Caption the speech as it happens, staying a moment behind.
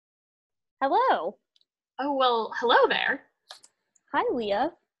Hello. Oh, well, hello there. Hi,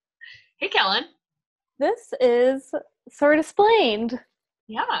 Leah. Hey, Kellen. This is Sort Explained.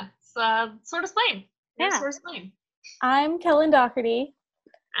 Yeah, it's sort of Splain. Here's Yeah, sort of Splain. I'm Kellen Doherty,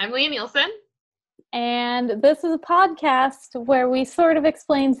 I'm Leah Nielsen. and this is a podcast where we sort of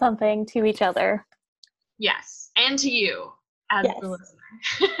explain something to each other. Yes, and to you as the Yes.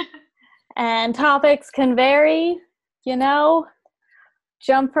 listener. And topics can vary, you know,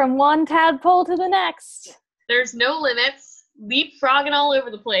 jump from one tadpole to the next. There's no limits. Leapfrogging all over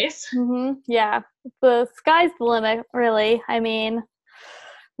the place. Yeah, the sky's the limit, really. I mean,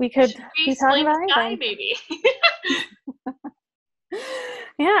 we could Should we be talking explain about sky, anything. maybe?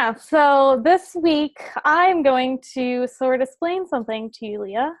 Yeah, so this week I'm going to sort of explain something to you,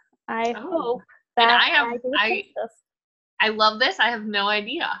 Leah. I Oh, hope and that I do I justice. I love this. I have no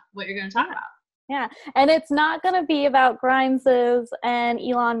idea what you're going to talk about. Yeah, and it's not going to be about Grimes's and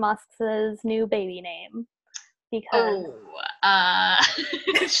Elon Musk's new baby name because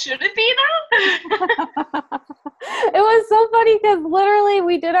Should it be though? it was so funny because literally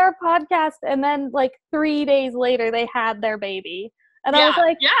we did our podcast and then like 3 days later they had their baby. And I was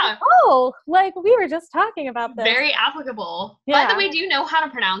like, yeah. oh, like we were just talking about this. Very applicable. Yeah. By the way, do you know how to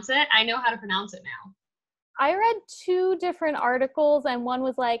pronounce it? I know how to pronounce it now. I read 2 different articles, and one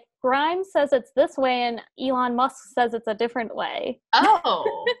was like, Grimes says it's this way, and Elon Musk says it's a different way.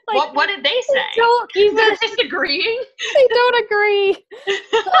 Oh, Like, what did they say? Don't even, They're disagreeing? they don't agree.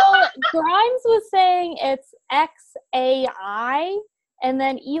 So Grimes was saying it's XAI, and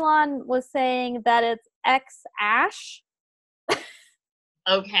then Elon was saying that it's X-Ash.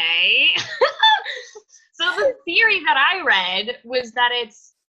 Okay. So the theory that I read was that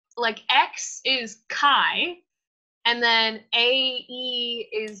it's like X is Kai, and then AE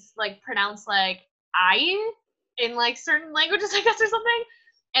is like pronounced like I in like certain languages, I guess, or something.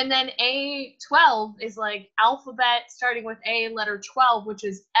 And then A12 is like alphabet starting with A, letter 12, which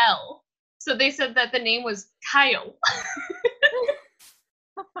is L. So they said that the name was Kyle.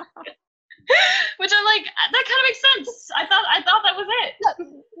 Which I'm like, that kind of makes sense. I thought that was it.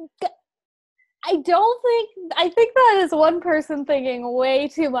 I think that is one person thinking way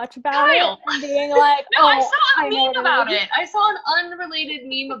too much about Kyle. it and being like, No, oh, I saw a meme know about it. I saw an unrelated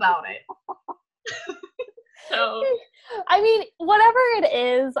meme about it. So, I mean, whatever it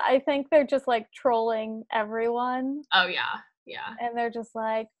is, I think they're just like trolling everyone. oh yeah. And they're just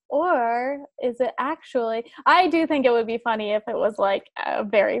like, or is it actually? I do think it would be funny if it was like a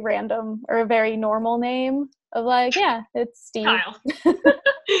very random or a very normal name of like, yeah, it's Steve. Kyle.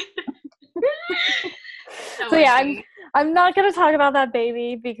 So yeah, I'm not going to talk about that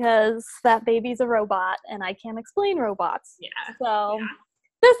baby because that baby's a robot and I can't explain robots. Yeah. So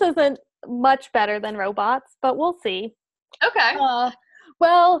this isn't much better than robots, but we'll see. Okay.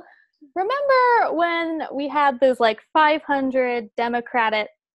 Well, remember when we had those like 500 Democratic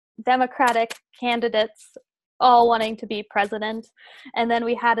candidates all wanting to be president, and then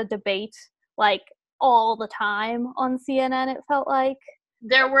we had a debate like all the time on CNN, it felt like.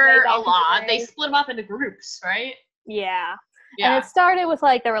 There were a lot. They split them up into groups, right? Yeah. And it started with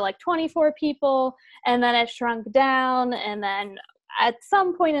like, there were like 24 people, and then it shrunk down, and then at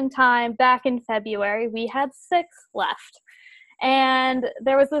some point in time, back in February, we had 6 left. And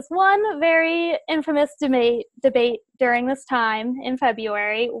there was this one very infamous debate during this time in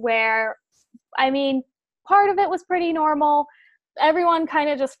February where, I mean, part of it was pretty normal. Everyone kind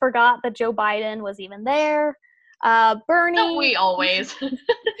of just forgot that Joe Biden was even there. Bernie. Don't we always?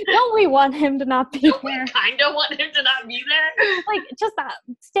 Don't we want him to not be there? We kind of want him to not be there. Like, just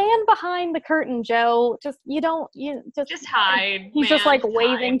stand behind the curtain, Joe. Just hide. He's just like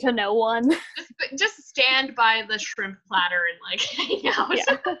waving to no one. Just stand by the shrimp platter and like hang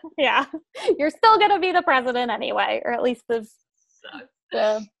out. Yeah. You're still gonna be the president anyway, or at least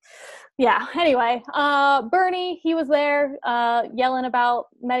yeah. Anyway, Bernie, he was there yelling about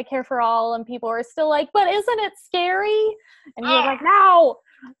Medicare for all, and people were still like, but isn't it scary? And he was like, no.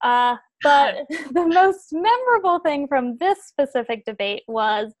 But the most memorable thing from this specific debate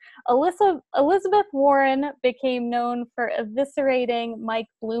was Elizabeth Warren became known for eviscerating Mike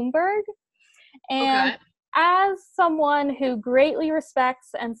Bloomberg. And as someone who greatly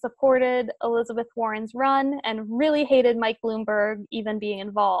respects and supported Elizabeth Warren's run and really hated Mike Bloomberg even being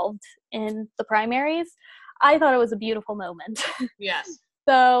involved in the primaries, I thought it was a beautiful moment. Yes.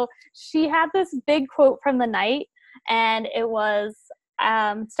 So she had this big quote from the night, and it was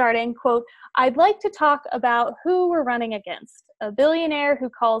starting, quote, "I'd like to talk about who we're running against. A billionaire who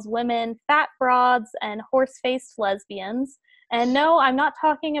calls women fat broads and horse-faced lesbians, And no, I'm not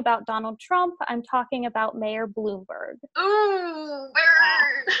talking about Donald Trump. I'm talking about Mayor Bloomberg. Ooh,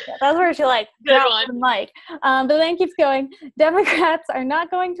 burn. Yeah, that's where she like dropped the mic. But then keeps going. Democrats are not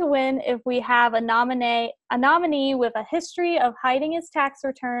going to win if we have a nominee with a history of hiding his tax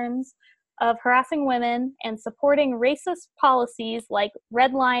returns, of harassing women, and supporting racist policies like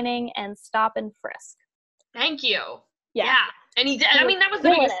redlining and stop and frisk. Thank you. Yeah. And he did. I mean, that was the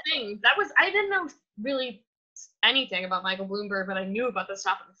biggest thing. I didn't know really anything about Michael Bloomberg, but I knew about the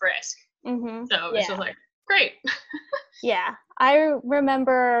stop and frisk. Mm-hmm. So it's just like, great. Yeah. I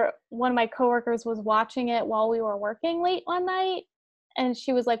remember one of my coworkers was watching it while we were working late one night, and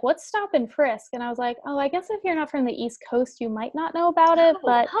she was like, what's stop and frisk? And I was like, oh, I guess if you're not from the East Coast, you might not know about it,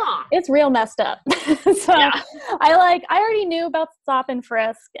 but it's real messed up. So I already knew about stop and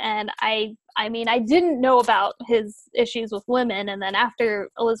frisk, and I mean, I didn't know about his issues with women. And then after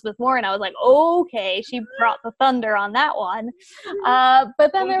Elizabeth Warren, I was like, okay, she brought the thunder on that one.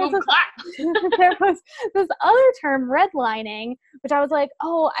 But then there was this other term, redlining, which I was like,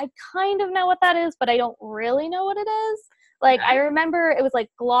 oh, I kind of know what that is, but I don't really know what it is. Like, I remember it was like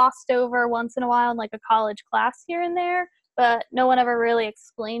glossed over once in a while in like a college class here and there, but no one ever really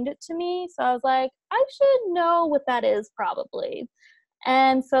explained it to me. So I was like, I should know what that is probably.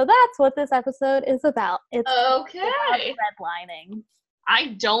 And so that's what this episode is about. It's about redlining.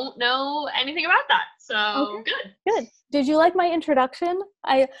 I don't know anything about that, so good. Did you like my introduction?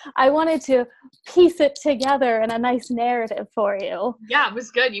 I wanted to piece it together in a nice narrative for you. Yeah, it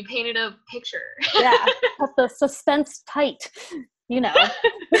was good. You painted a picture. Yeah, kept the suspense tight, you know.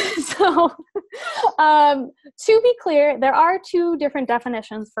 So, to be clear, there are two different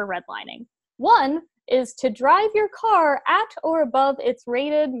definitions for redlining. One is to drive your car at or above its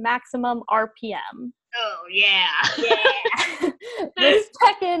rated maximum RPM. Oh, yeah. The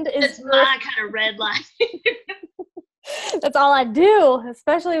second is... It's my kind of redlining. That's all I do,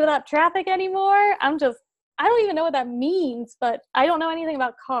 especially without traffic anymore. I don't even know what that means, but I don't know anything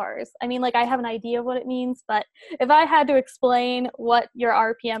about cars. I mean, like, I have an idea of what it means, but if I had to explain what your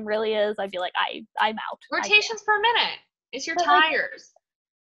RPM really is, I'd be like, I'm out. Rotations per minute. It's your tires.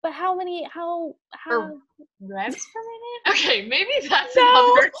 But how many, or revs per minute? Okay, maybe that's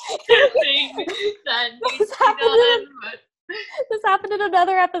another thing that needs to be done. This happened in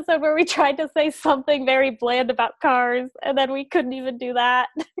another episode where we tried to say something very bland about cars, and then we couldn't even do that.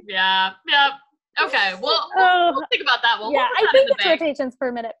 Yeah. Okay, well, we'll think about that one. Yeah, I think it's rotations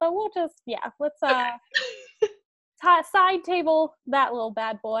per minute, but we'll just, let's side table that little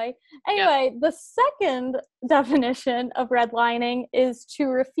bad boy. Anyway, the second definition of redlining is to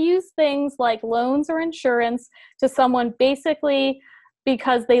refuse things like loans or insurance to someone basically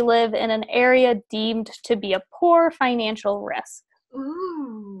because they live in an area deemed to be a poor financial risk.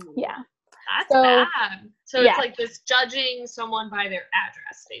 Ooh. Yeah. That's bad. So it's like this judging someone by their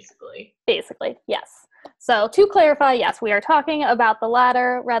address, basically. Basically, yes. So to clarify, yes, we are talking about the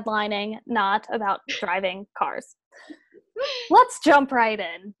latter, redlining, not about driving cars. Let's jump right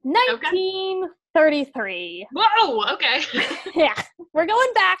in. 1933. Whoa, okay. Yeah, we're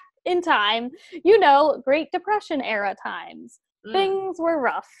going back in time. You know, Great Depression era times. Things were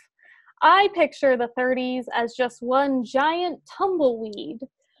rough. I picture the 30s as just one giant tumbleweed.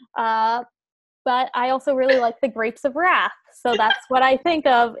 But I also really like the Grapes of Wrath. So that's what I think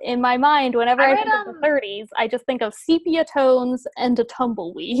of in my mind whenever I think of the 30s. I just think of sepia tones and a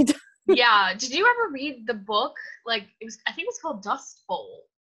tumbleweed. Yeah. Did you ever read the book? Like, I think it was called Dust Bowl.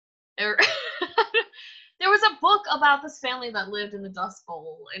 There was a book about this family that lived in the Dust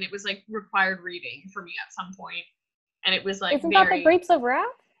Bowl, and it was like required reading for me at some point. And it was like Isn't that the Grapes of Wrath?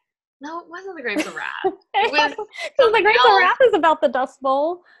 No, it wasn't the Grapes of Wrath. It was because the Grapes of Wrath is about the Dust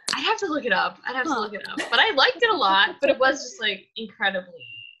Bowl. I'd have to look it up. But I liked it a lot. But it was just like incredibly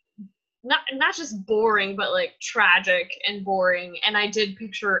not just boring, but like tragic and boring. And I did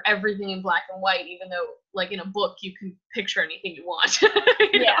picture everything in black and white, even though like in a book you can picture anything you want.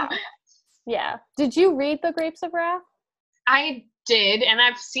 Yeah. Did you read the Grapes of Wrath? I did, and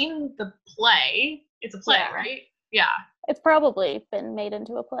I've seen the play. It's a play, right? Yeah. It's probably been made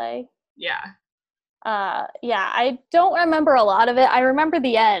into a play. Yeah. I don't remember a lot of it. I remember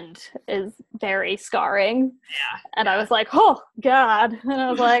the end is very scarring. Yeah. And I was like, oh, God. And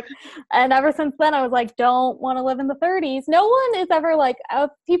I was like, and ever since then, I was like, don't want to live in the 30s. No one is ever like,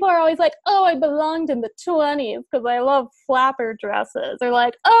 people are always like, oh, I belonged in the 20s because I love flapper dresses. Or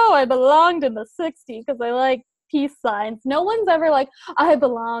like, oh, I belonged in the 60s because I like peace signs. No one's ever like, I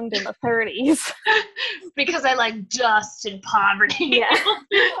belonged in the 30s. Because I like dust and poverty. Yeah.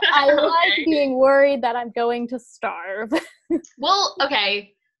 I like being worried that I'm going to starve. Well,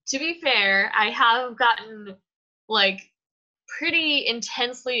 okay, to be fair, I have gotten like pretty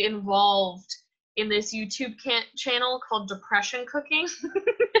intensely involved in this YouTube channel called Depression Cooking. And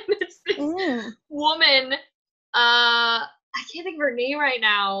it's this woman, I can't think of her name right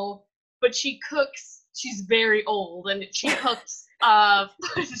now, but she cooks, she's very old, and she cooks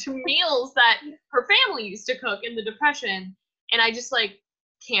meals that her family used to cook in the Depression, and I just, like,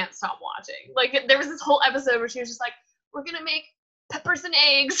 can't stop watching. Like, there was this whole episode where she was just like, we're gonna make peppers and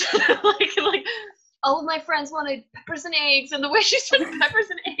eggs. like all of my friends wanted peppers and eggs, and the way she said peppers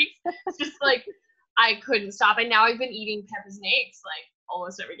and eggs, it's just like, I couldn't stop. And now I've been eating peppers and eggs, like,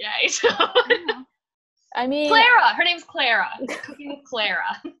 almost every day. So. I mean, Clara, her name's Clara. Cooking with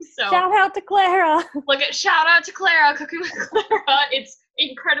Clara. So shout out to Clara. Shout out to Clara, Cooking with Clara. It's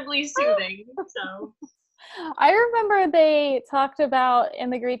incredibly soothing. So I remember they talked about in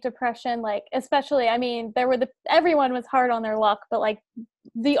the Great Depression, like, especially, I mean, everyone was hard on their luck, but like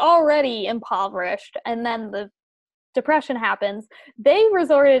the already impoverished, and then the Depression happens, they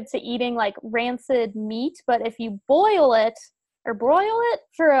resorted to eating like rancid meat, but if you boil it or broil it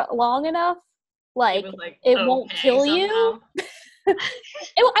for long enough, like it won't kill you. I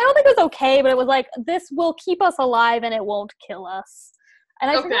don't think it was okay, but it was like, this will keep us alive and it won't kill us.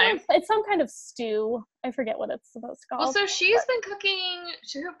 And I forget, it's some kind of stew. I forget what it's supposed to call. Well, so she's been cooking,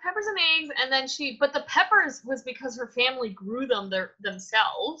 she cooked peppers and eggs, and then but the peppers was because her family grew them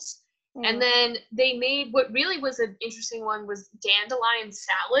themselves. Mm. And then they made, what really was an interesting one was dandelion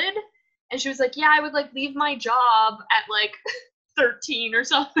salad. And she was like, yeah, I would like leave my job at like 13 or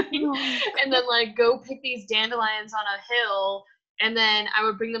something, and then like go pick these dandelions on a hill, and then I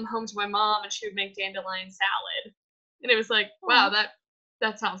would bring them home to my mom, and she would make dandelion salad. And it was like, wow,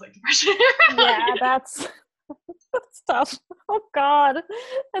 that sounds like depression. Yeah, that's tough. Oh God,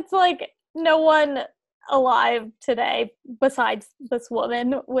 it's like no one alive today besides this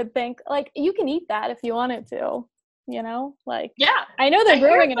woman would think like, you can eat that if you wanted to, you know, like, yeah, I know they're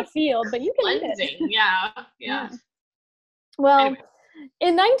growing in a field, but you can eat it. Yeah. Well, anyway.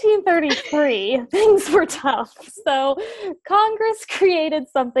 In 1933, things were tough. So Congress created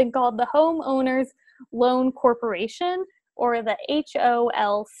something called the Homeowners Loan Corporation, or the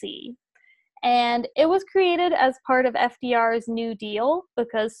HOLC. And it was created as part of FDR's New Deal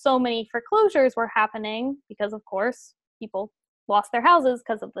because so many foreclosures were happening because, of course, people lost their houses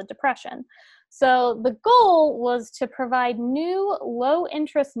because of the Depression. So the goal was to provide new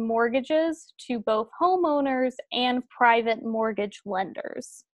low-interest mortgages to both homeowners and private mortgage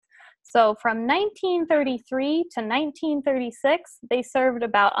lenders. So from 1933 to 1936, they served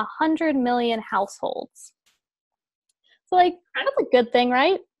about 100 million households. So, like, that's a good thing,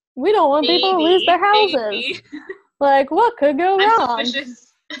 right? We don't want people to lose their houses. Like, what could go wrong?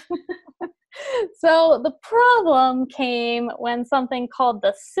 So the problem came when something called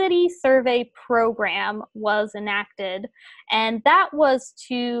the City Survey Program was enacted, and that was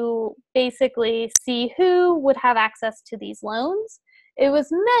to basically see who would have access to these loans. It was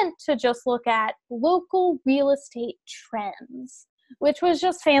meant to just look at local real estate trends, which was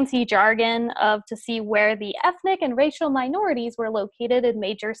just fancy jargon to see where the ethnic and racial minorities were located in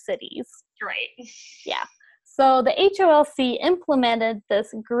major cities. Right. Yeah. So the HOLC implemented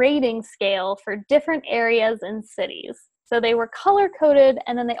this grading scale for different areas and cities. So they were color-coded,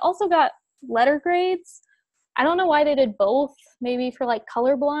 and then they also got letter grades. I don't know why they did both, maybe for like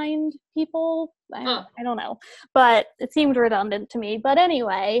colorblind people. I don't know. But it seemed redundant to me. But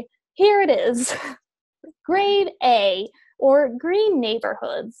anyway, here it is. Grade A, or green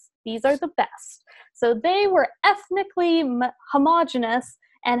neighborhoods. These are the best. So they were ethnically homogeneous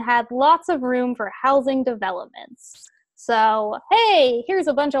and had lots of room for housing developments. So, hey, here's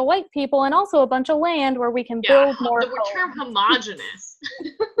a bunch of white people and also a bunch of land where we can build more homes. The term homogenous.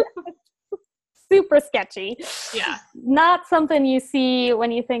 Super sketchy. Yeah. Not something you see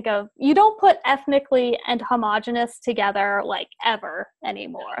when you think of, you don't put ethnically and homogenous together like ever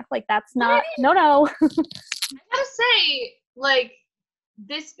anymore. Like that's not, no. I gotta say, like,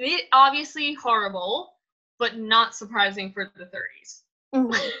 it obviously horrible, but not surprising for the 30s.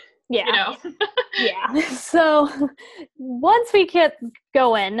 Mm-hmm. Yeah. You know? Yeah. So once we get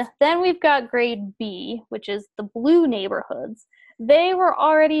going, then we've got grade B, which is the blue neighborhoods. They were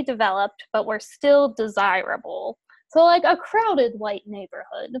already developed, but were still desirable. So like a crowded white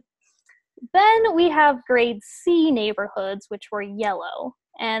neighborhood. Then we have grade C neighborhoods, which were yellow.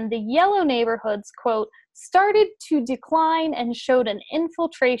 And the yellow neighborhoods, quote, started to decline and showed an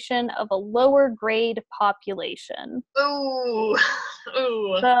infiltration of a lower grade population. Ooh.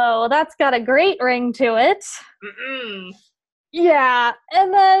 Ooh. So that's got a great ring to it. Mm-mm. Yeah,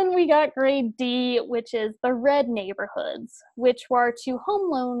 and then we got grade D, which is the red neighborhoods, which were to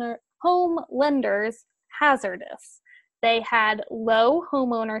home lenders hazardous. they had low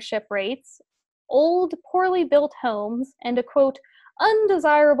home ownership rates, old, poorly built homes, and a, quote,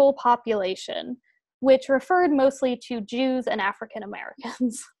 undesirable population, which referred mostly to Jews and African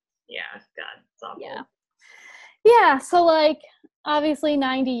Americans. Yeah, God, it's awful. Yeah. Yeah, so like, obviously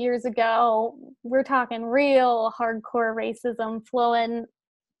 90 years ago, we're talking real hardcore racism flowing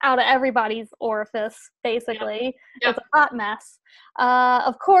out of everybody's orifice, basically. Yep. It's a hot mess.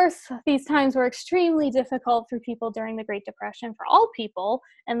 Of course, these times were extremely difficult for people during the Great Depression, for all people,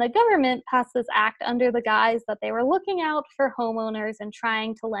 and the government passed this act under the guise that they were looking out for homeowners and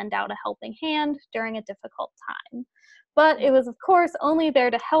trying to lend out a helping hand during a difficult time. But it was, of course, only there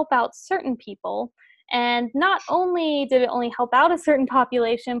to help out certain people. And not only did it only help out a certain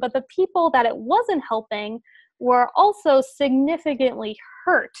population, but the people that it wasn't helping were also significantly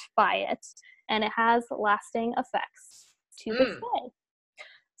hurt by it. And it has lasting effects to this day.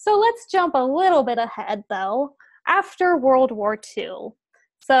 So let's jump a little bit ahead, though, after World War II.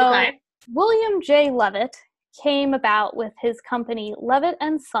 So William J. Levitt came about with his company Levitt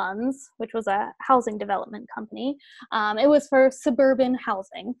and Sons, which was a housing development company. It was for suburban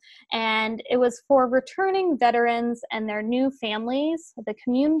housing, and it was for returning veterans and their new families. The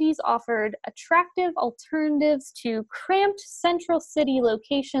communities offered attractive alternatives to cramped central city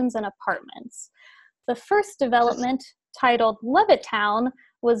locations and apartments. The first development, titled Levittown,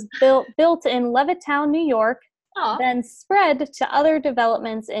 was built in Levittown, New York, then spread to other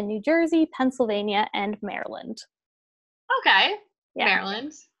developments in New Jersey, Pennsylvania, and Maryland. Okay. Yeah.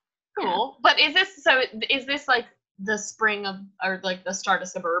 Maryland. Cool. Yeah. But is this like the spring of, or like the start of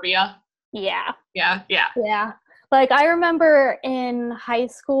suburbia? Yeah. Yeah. Like, I remember in high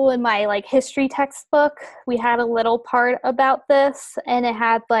school, in my like history textbook, we had a little part about this, and it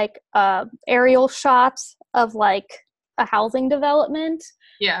had like aerial shots of like a housing development.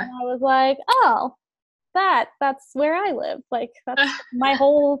 Yeah. And I was like, oh, that's where I live. Like, that's my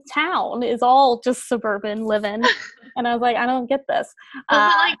whole town is all just suburban living. And I was like, I don't get this.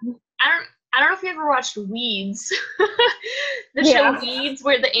 I don't know if you ever watched Weeds. The show Weeds,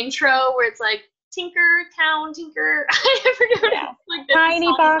 where the intro where it's like Tinker Town, Tinker. I forget what it's like. Tiny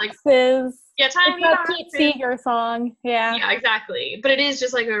boxes. Like, tiny boxes. Pete Seeger song. Yeah, exactly. But it is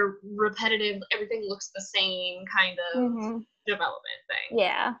just like a repetitive, everything looks the same kind of development thing.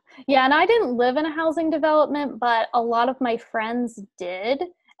 Yeah, and I didn't live in a housing development, but a lot of my friends did.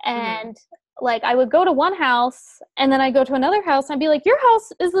 And like, I would go to one house and then I go to another house and I'd be like, your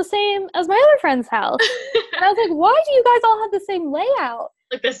house is the same as my other friend's house. And I was like, why do you guys all have the same layout?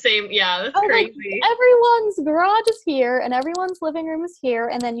 Like the same, that's crazy. Like, everyone's garage is here and everyone's living room is here,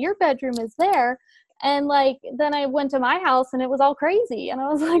 and then your bedroom is there. And like, then I went to my house and it was all crazy. And I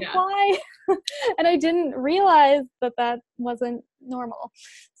was like, why? And I didn't realize that wasn't normal.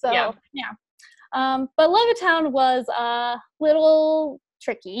 So, but Levittown was a little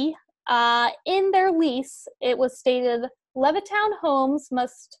tricky. In their lease, it was stated Levittown homes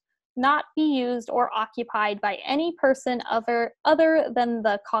must not be used or occupied by any person other than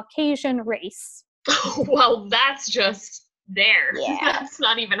the Caucasian race. Well, that's just there. Yeah. That's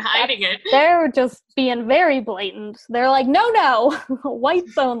not even hiding it. They're just being very blatant. They're like, no,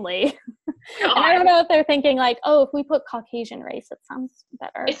 whites only. And I don't know if they're thinking like, oh, if we put Caucasian race, it sounds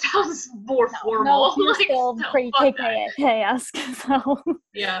better. It sounds more formal. No, like, still pretty KK-esque. So.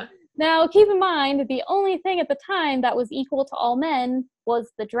 Yeah. Now, keep in mind, the only thing at the time that was equal to all men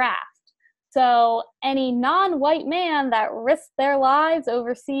was the draft. So any non-white man that risked their lives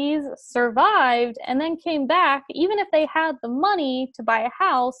overseas survived and then came back, even if they had the money to buy a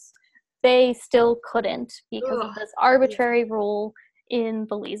house, they still couldn't because of this arbitrary rule in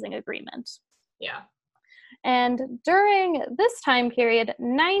the leasing agreement. Yeah. And during this time period,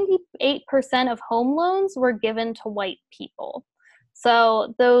 98% of home loans were given to white people.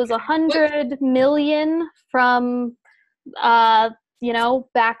 So those 100 million from,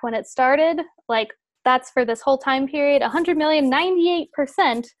 back when it started, like, that's for this whole time period, 100 million,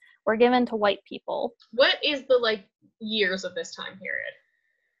 98% were given to white people. What is the, like, years of this time period?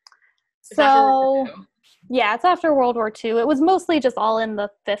 It's after World War II. It was mostly just all in the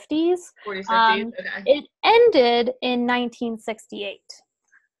 50s. 40s, 50s, okay. It ended in 1968.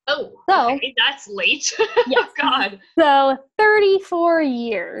 Oh, okay, that's late. Yes. Oh, God. So 34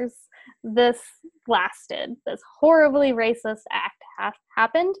 years this lasted. This horribly racist act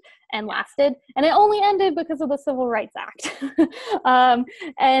happened and lasted. And it only ended because of the Civil Rights Act.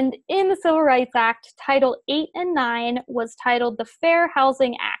 And in the Civil Rights Act, Title 8 and 9 was titled the Fair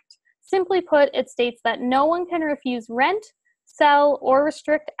Housing Act. Simply put, it states that no one can refuse rent, sell, or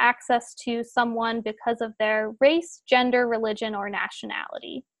restrict access to someone because of their race, gender, religion, or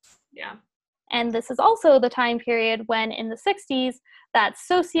nationality. Yeah. And this is also the time period when, in the 60s, that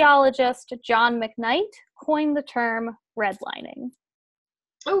sociologist John McKnight coined the term redlining.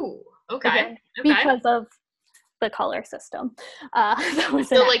 Oh, okay. Again, because of the color system.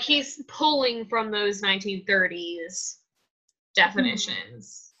 So, like, he's pulling from those 1930s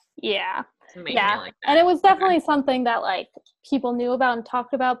definitions. Yeah. Yeah. Like and it was definitely something that, like, people knew about and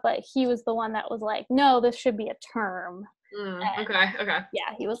talked about, but he was the one that was like, no, this should be a term. Okay.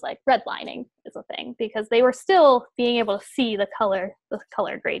 Yeah, he was like, redlining is a thing, because they were still being able to see the color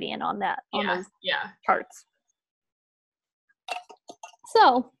gradient on those charts.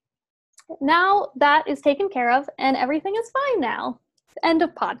 So now that is taken care of and everything is fine now. End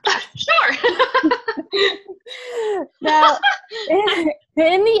of podcast. Sure. Now,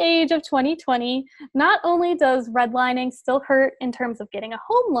 in the age of 2020, not only does redlining still hurt in terms of getting a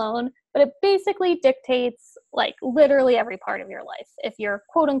home loan, but it basically dictates, like, literally every part of your life if you're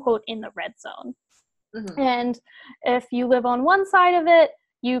quote unquote in the red zone. Mm-hmm. And if you live on one side of it,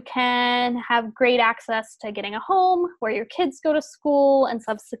 you can have great access to getting a home where your kids go to school and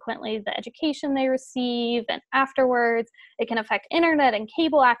subsequently the education they receive. And afterwards, it can affect internet and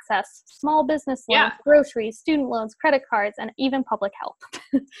cable access, small business loans, groceries, student loans, credit cards, and even public health.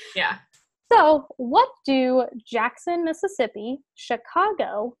 Yeah. So what do Jackson, Mississippi,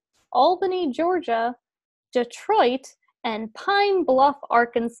 Chicago, Albany, Georgia, Detroit, and Pine Bluff,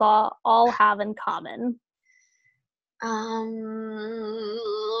 Arkansas all have in common?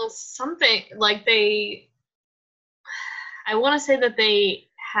 Something like I want to say that they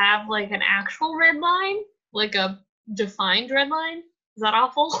have, like, an actual red line, like a defined red line. Is that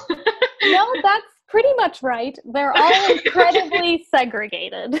awful? No, that's pretty much right. They're all incredibly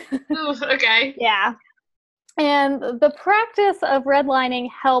segregated. Ooh, okay. Yeah. And the practice of redlining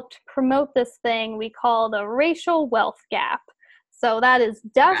helped promote this thing we call the racial wealth gap. So that is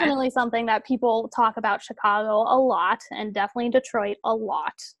definitely something that people talk about Chicago a lot, and definitely Detroit a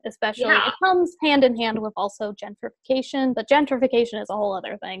lot, especially. Yeah. It comes hand in hand with also gentrification, but gentrification is a whole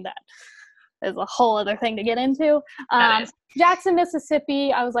other thing to get into. Jackson,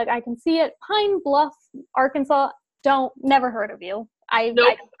 Mississippi, I was like, I can see it. Pine Bluff, Arkansas, never heard of you. I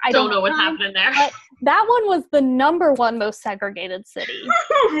don't know what's happening there. But that one was the #1 most segregated city.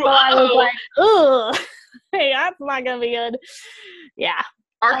 So I was like, ugh. Hey, that's not gonna be good. Yeah.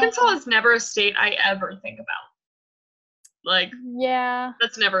 Arkansas is never a state I ever think about. Like, yeah,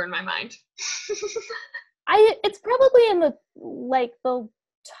 that's never in my mind. It's probably in the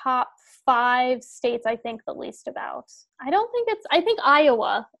top 5 states I think the least about. I think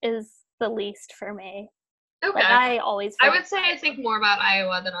Iowa is the least for me. Okay. Like, I would say I think more about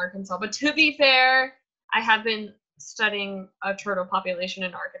Iowa than Arkansas, but to be fair, I have been studying a turtle population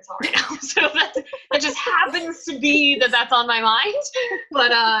in Arkansas right now, so that just happens to be that's on my mind.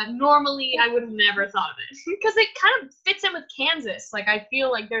 But normally I would have never thought of it, because it kind of fits in with Kansas. Like, I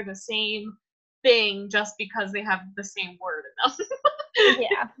feel like they're the same thing just because they have the same word in them.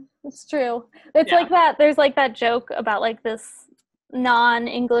 Yeah, it's true. It's like that. There's like that joke about like this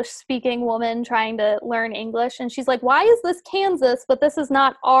non-English speaking woman trying to learn English, and she's like, why is this Kansas but this is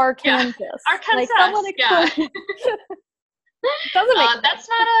not our Kansas? Arkansas. Like, that's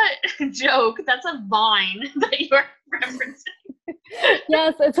not a joke, that's a vine that you're referencing.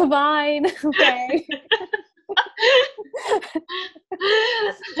 Yes, it's a vine. Okay.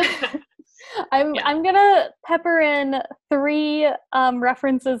 I'm gonna pepper in 3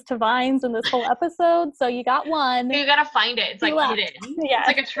 references to vines in this whole episode. So you got one. You gotta find it. It's like hidden. Yeah, it's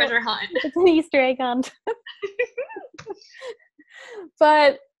like a treasure hunt. It's an Easter egg hunt.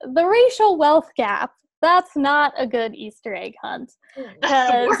 But the racial wealth gap, that's not a good Easter egg hunt.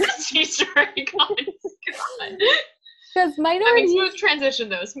 That's the worst Easter egg hunt. God. Because minorities... smooth transition,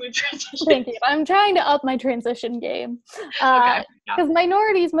 though. Smooth transition. Thank you. I'm trying to up my transition game. Because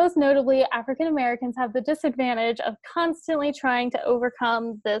minorities, most notably African Americans, have the disadvantage of constantly trying to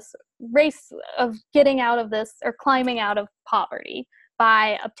overcome this race of getting out of this or climbing out of poverty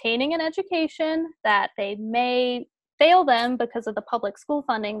by obtaining an education that they may fail them because of the public school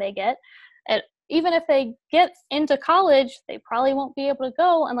funding they get. Even if they get into college, they probably won't be able to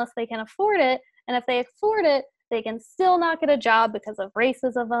go unless they can afford it. And if they afford it, they can still not get a job because of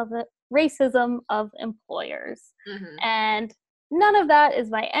racism of employers. Mm-hmm. And none of that is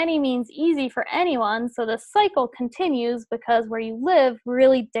by any means easy for anyone. So the cycle continues because where you live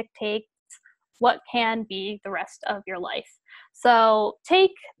really dictates what can be the rest of your life. So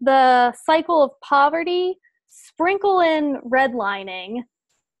take the cycle of poverty, sprinkle in redlining,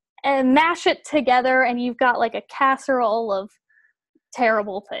 and mash it together, and you've got like a casserole of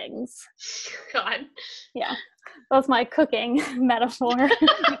terrible things. God. Yeah. That's my cooking metaphor.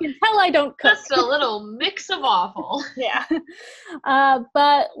 You can tell I don't cook. Just a little mix of awful. Yeah.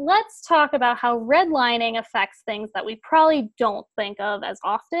 But let's talk about how redlining affects things that we probably don't think of as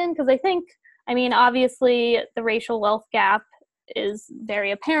often. Because obviously the racial wealth gap is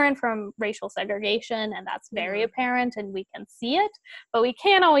very apparent from racial segregation, and that's very apparent, and we can see it. But we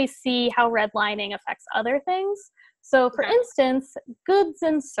can't always see how redlining affects other things. So, for instance, goods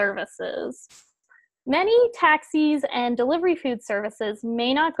and services. Many taxis and delivery food services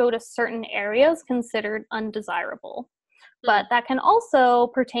may not go to certain areas considered undesirable, but that can also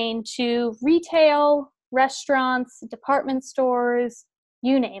pertain to retail, restaurants, department stores,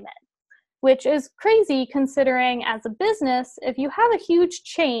 you name it, which is crazy considering as a business, if you have a huge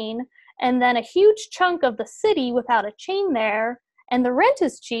chain and then a huge chunk of the city without a chain there, and the rent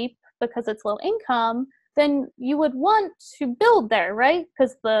is cheap because it's low income, then you would want to build there, right?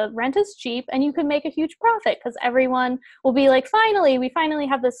 Because the rent is cheap and you can make a huge profit because everyone will be like, we finally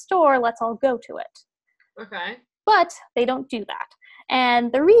have this store, let's all go to it. Okay. But they don't do that.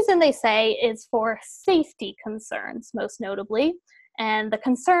 And the reason they say is for safety concerns, most notably, and the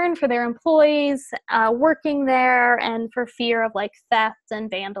concern for their employees working there and for fear of like theft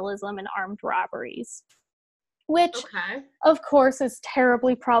and vandalism and armed robberies. Which, of course, is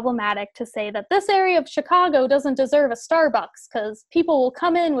terribly problematic to say that this area of Chicago doesn't deserve a Starbucks because people will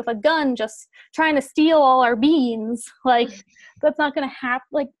come in with a gun just trying to steal all our beans. Like, that's not going to happen.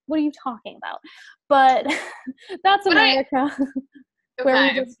 Like, what are you talking about? But that's America,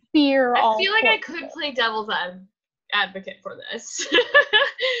 where we just fear all. I feel like I could play devil's advocate for this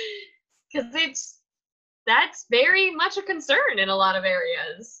because that's very much a concern in a lot of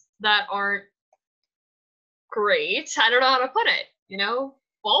areas that aren't great. I don't know how to put it.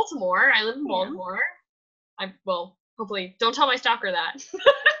 Baltimore. I live in Baltimore. Hopefully don't tell my stalker that.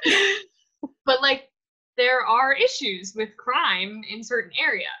 But like, there are issues with crime in certain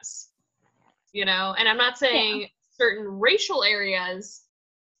areas, and I'm not saying certain racial areas,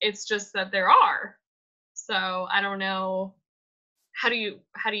 it's just that there are. So I don't know, how do you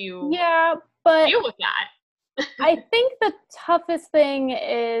deal with that? I think the toughest thing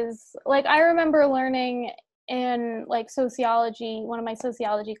is, like, I remember learning in like sociology, one of my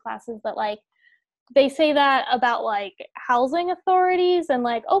sociology classes, that like they say that about like housing authorities and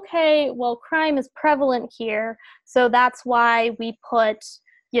like, okay, well, crime is prevalent here, so that's why we put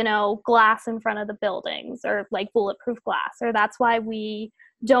glass in front of the buildings, or like bulletproof glass, or that's why we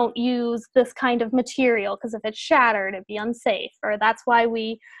don't use this kind of material because if it's shattered it'd be unsafe, or that's why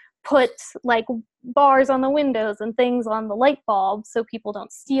we put like bars on the windows and things on the light bulbs so people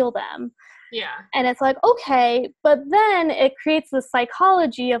don't steal them. Yeah. And it's like, okay, but then it creates this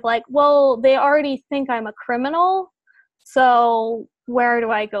psychology of like, well, they already think I'm a criminal, so where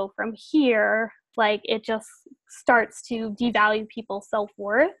do I go from here? Like, it just starts to devalue people's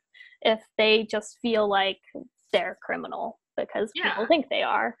self-worth if they just feel like they're criminal because people think they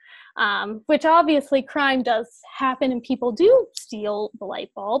are. Which obviously crime does happen and people do steal the light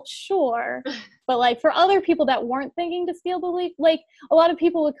bulb, sure. But like for other people that weren't thinking to steal the light, like a lot of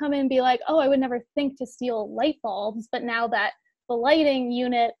people would come in and be like, oh, I would never think to steal light bulbs. But now that the lighting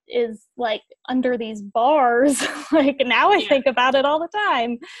unit is like under these bars, like now I think about it all the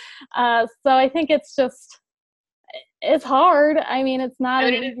time. So I think it's hard. I mean, it's not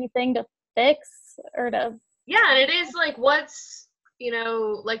an easy thing to fix or to. Yeah, and it is like, what's,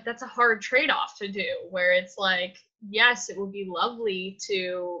 like that's a hard trade-off to do, where it's like, yes, it would be lovely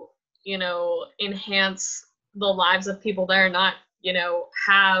to, enhance the lives of people there, not,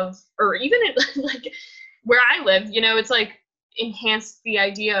 have, or even like where I live, it's like enhance the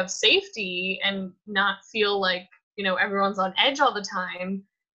idea of safety and not feel like, everyone's on edge all the time,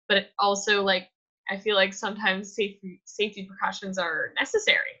 but it also like, I feel like sometimes safety precautions are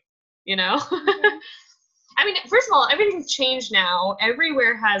necessary, Mm-hmm. I mean, first of all, everything's changed now.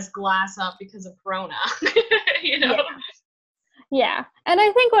 Everywhere has glass up because of Corona, Yeah. And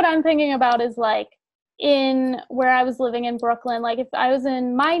I think what I'm thinking about is like in where I was living in Brooklyn, like if I was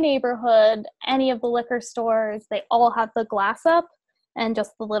in my neighborhood, any of the liquor stores, they all have the glass up and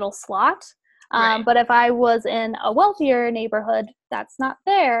just the little slot. Right. But if I was in a wealthier neighborhood, that's not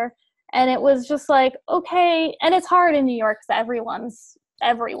there. And it was just like, okay. And it's hard in New York because everyone's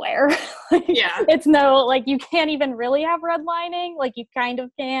everywhere. It's like you can't even really have redlining. Like you kind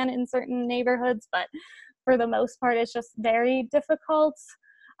of can in certain neighborhoods, but for the most part it's just very difficult.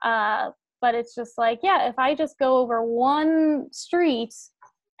 But it's just like, if I just go over one street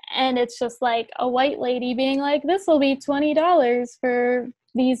and it's just like a white lady being like, this will be $20 for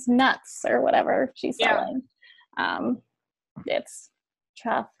these nuts or whatever she's selling. It's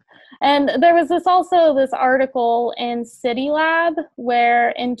tough. And there was this article in City Lab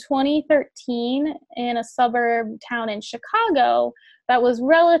where in 2013 in a suburb town in Chicago that was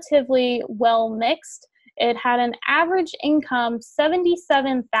relatively well mixed, it had an average income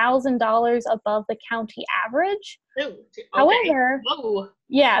 $77,000 above the county average. Ooh, okay. However,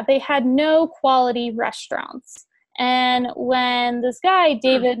 yeah, they had no quality restaurants. And when this guy,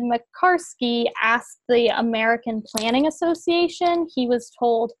 David McCarskey, asked the American Planning Association, he was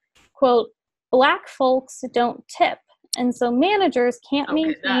told, quote, "Black folks don't tip. And so managers can't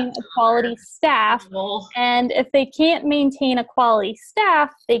maintain a quality staff. And if they can't maintain a quality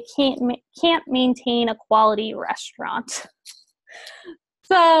staff, they can't maintain a quality restaurant."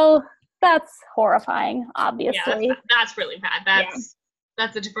 So that's horrifying, obviously. Yeah, that's really bad.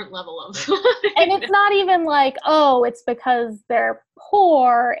 That's a different level of. And it's not even like, oh, it's because they're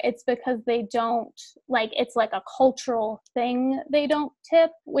poor. It's because they don't, like, it's like a cultural thing they don't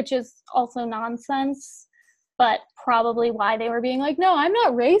tip, which is also nonsense, but probably why they were being like, no, I'm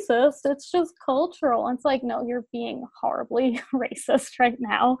not racist. It's just cultural. And it's like, no, you're being horribly racist right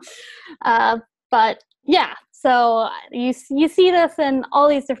now. But yeah, so you see this in all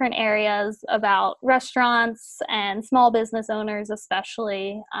these different areas about restaurants and small business owners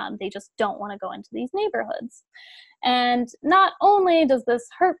especially. They just don't want to go into these neighborhoods. And not only does this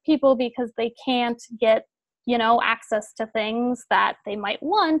hurt people because they can't get, access to things that they might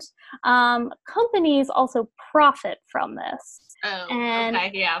want, companies also profit from this. Oh, and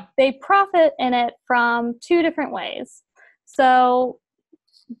okay, yeah. They profit in it from two different ways. So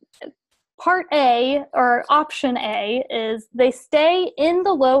Part A, or option A, is they stay in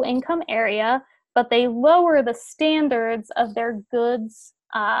the low income area, but they lower the standards of their goods,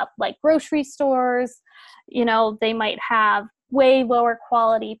 like grocery stores. They might have way lower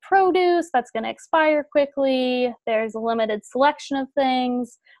quality produce that's going to expire quickly. There's a limited selection of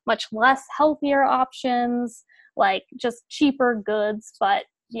things, much less healthier options, like just cheaper goods, but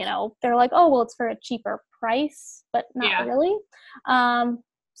they're like, oh, well, it's for a cheaper price, but not really.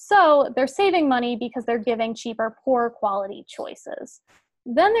 So they're saving money because they're giving cheaper, poor quality choices.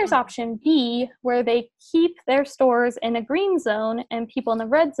 Then there's option B, where they keep their stores in a green zone and people in the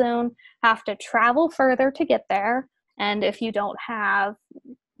red zone have to travel further to get there. And if you don't have,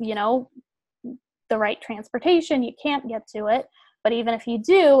 the right transportation, you can't get to it. But even if you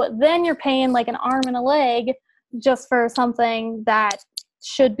do, then you're paying like an arm and a leg just for something that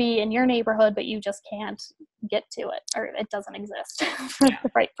should be in your neighborhood, but you just can't get to it, or it doesn't exist for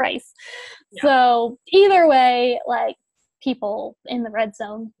the right price. Yeah. So either way, like, people in the red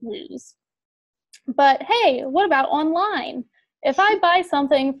zone lose. But hey, what about online? If I buy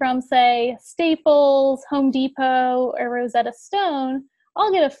something from, say, Staples, Home Depot, or Rosetta Stone,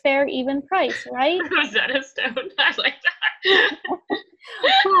 I'll get a fair, even price, right? Rosetta Stone, I like that.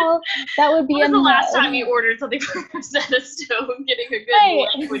 Well, that would be when was the last time you ordered something from Rosetta Stone, getting a good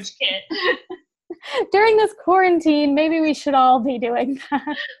language kit? During this quarantine, maybe we should all be doing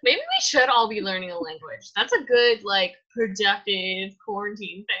that. Maybe we should all be learning a language. That's a good, like, productive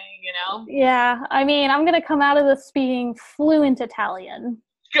quarantine thing, Yeah, I mean, I'm going to come out of this speaking fluent Italian.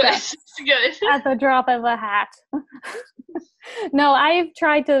 Good, good. At the drop of a hat. No, I've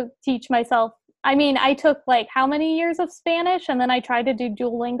tried to teach myself. I mean, I took, like, how many years of Spanish, and then I tried to do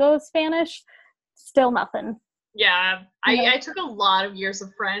Duolingo Spanish. Still nothing. Yeah, I took a lot of years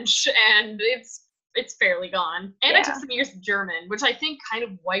of French, and it's fairly gone. And I took some years of German, which I think kind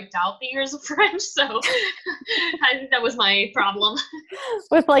of wiped out the years of French, so I think that was my problem.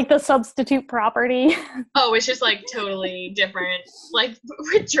 With, like, the substitute property. Oh, it's just, like, totally different. Like,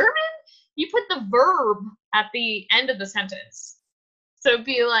 with German, you put the verb at the end of the sentence. So it'd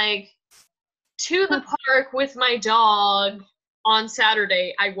be like, to the park with my dog on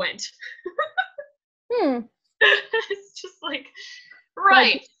Saturday, I went. It's just like,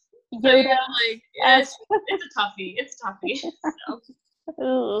 right. Like, Yoda. Like, it's a toughie. It's a toughie. So.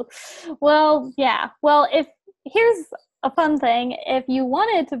 Ooh. Well, yeah. Well, here's a fun thing. If you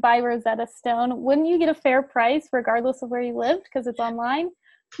wanted to buy Rosetta Stone, wouldn't you get a fair price regardless of where you lived because it's online?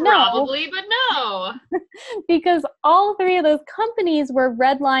 Probably, but no. Because all three of those companies were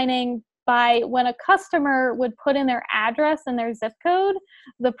redlining by when a customer would put in their address and their zip code,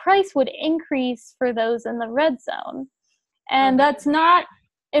 the price would increase for those in the red zone. And that's not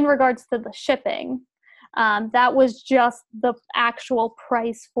in regards to the shipping. That was just the actual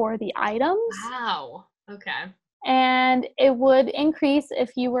price for the items. Wow. Okay. And it would increase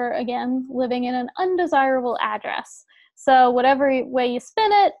if you were, again, living in an undesirable address. So whatever way you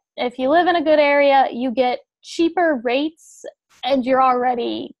spin it, if you live in a good area, you get cheaper rates and you're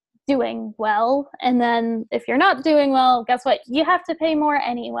already doing well. And then if you're not doing well, guess what? You have to pay more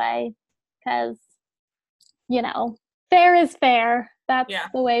anyway, because, fair is fair. That's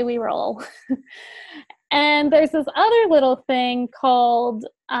the way we roll. And there's this other little thing called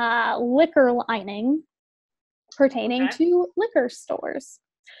liquor lining pertaining to liquor stores.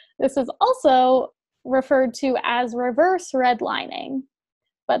 This is also referred to as reverse redlining,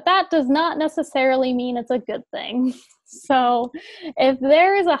 but that does not necessarily mean it's a good thing. So if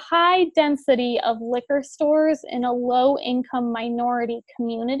there is a high density of liquor stores in a low-income minority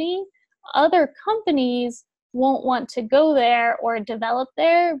community, other companies won't want to go there or develop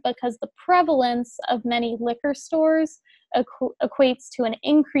there because the prevalence of many liquor stores equates to an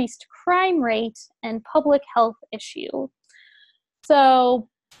increased crime rate and public health issue. So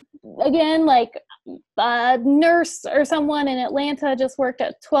again, like a nurse or someone in Atlanta just worked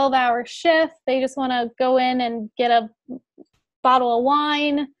a 12-hour shift. They just want to go in and get a bottle of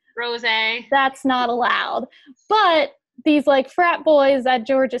wine. Rosé. That's not allowed. But these like frat boys at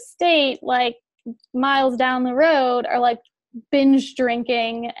Georgia State, like miles down the road, are like binge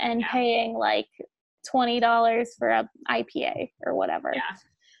drinking and paying like $20 for a IPA or whatever. Yeah.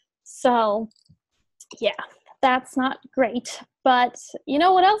 So, yeah, that's not great. But you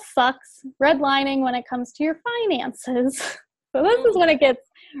know what else sucks? Redlining when it comes to your finances. So this is when it gets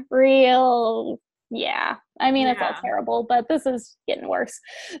real. Yeah, I mean, it's all terrible, but this is getting worse.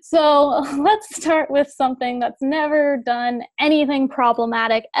 So let's start with something that's never done anything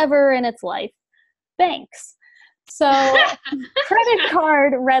problematic ever in its life. Banks. So credit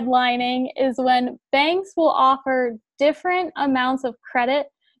card redlining is when banks will offer different amounts of credit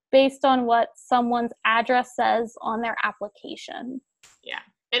based on what someone's address says on their application. Yeah.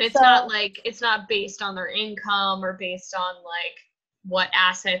 And it's not based on their income or based on like what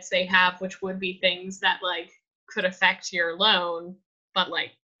assets they have, which would be things that like could affect your loan, but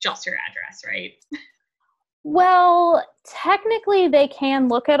like just your address, right? Well, technically they can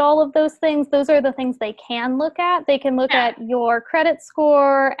look at all of those things. Those are the things they can look at. They can look at your credit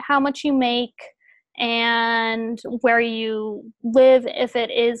score, how much you make, and where you live if it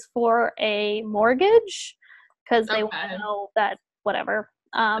is for a mortgage, because they want to know that whatever.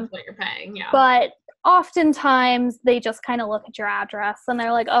 That's what you're paying, yeah. But oftentimes they just kind of look at your address and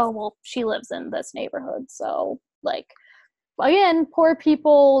they're like, oh, well, she lives in this neighborhood. So like, again, poor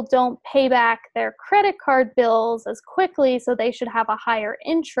people don't pay back their credit card bills as quickly, so they should have a higher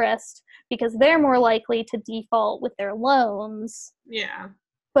interest because they're more likely to default with their loans. Yeah.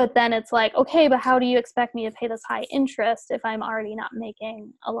 But then it's like, okay, but how do you expect me to pay this high interest if I'm already not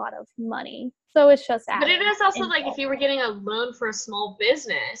making a lot of money? So it's just But it is also like if you were getting a loan for a small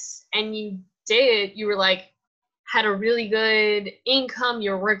business and you were like, had a really good income,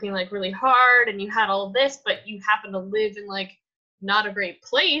 you're working like really hard and you had all this, but you happen to live in like not a great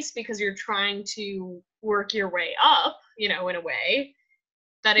place because you're trying to work your way up, in a way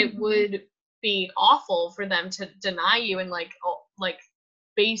that it would be awful for them to deny you and like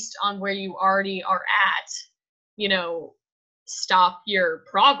based on where you already are at, stop your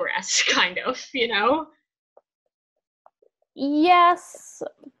progress kind of, Yes,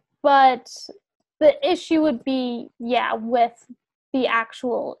 but the issue would be, with the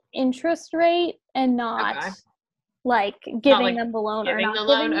actual interest rate and not like giving them the loan or not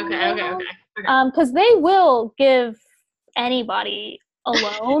giving them the loan. Because they will give anybody a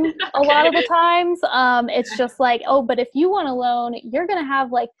loan a lot of the times. It's just like, oh, but if you want a loan, you're going to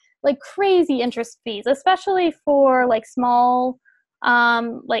have like crazy interest fees, especially for like small,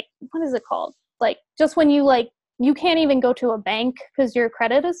 like, what is it called? Like just when you can't even go to a bank because your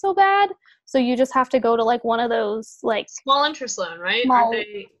credit is so bad. So you just have to go to like one of those like small interest loan, right?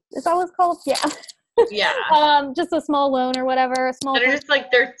 Is that what it's called? Yeah. Yeah. Just a small loan or whatever. They're just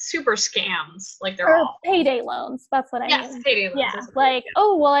like they're super scams. Like they're all payday loans. That's what I mean. Yes, payday loans. Yeah. Like,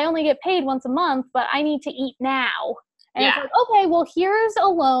 oh well, I only get paid once a month, but I need to eat now. And it's like, okay, well here's a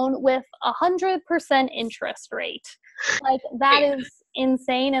loan with 100% interest rate. Like that is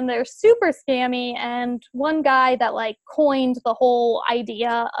insane, and they're super scammy. And one guy that like coined the whole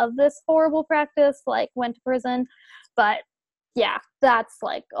idea of this horrible practice like went to prison, but yeah, that's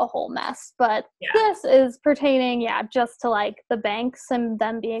like a whole mess. But this is pertaining just to like the banks and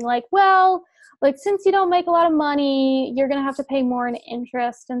them being like, well, like since you don't make a lot of money, you're gonna have to pay more in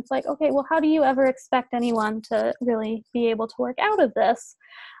interest. And it's like, okay, well how do you ever expect anyone to really be able to work out of this?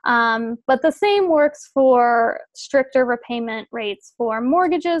 But the same works for stricter repayment rates for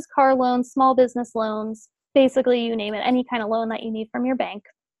mortgages, car loans, small business loans, basically you name it, any kind of loan that you need from your bank.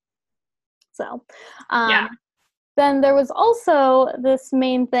 So, then there was also this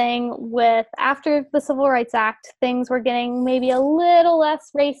main thing with, after the Civil Rights Act, things were getting maybe a little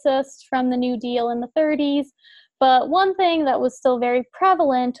less racist from the New Deal in the 30s. But one thing that was still very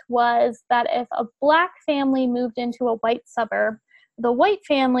prevalent was that if a Black family moved into a white suburb, the white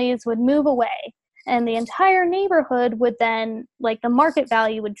families would move away, and the entire neighborhood would then, like, the market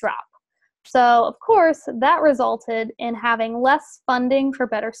value would drop. So, of course, that resulted in having less funding for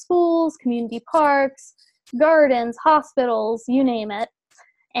better schools, community parks, gardens, hospitals, you name it.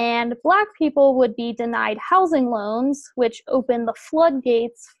 And Black people would be denied housing loans, which opened the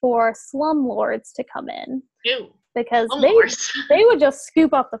floodgates for slumlords to come in. Ew. Because Slumlords. they would just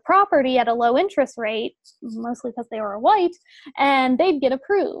scoop up the property at a low interest rate, mostly because they were white, and they'd get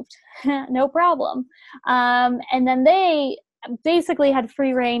approved. No problem. And then they basically had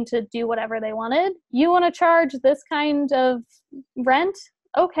free reign to do whatever they wanted. You want to charge this kind of rent?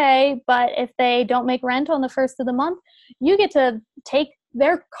 Okay, but if they don't make rent on the first of the month, you get to take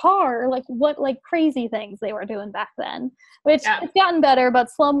their car. Like, what, like, crazy things they were doing back then, which it's gotten better, but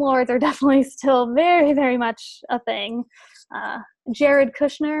slumlords are definitely still very, very much a thing. Jared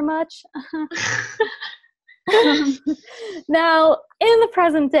Kushner much? Now, in the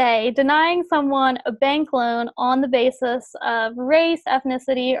present day, denying someone a bank loan on the basis of race,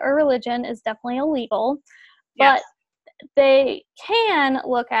 ethnicity, or religion is definitely illegal. But they can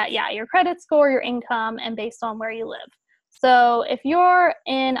look at, your credit score, your income, and based on where you live. So if you're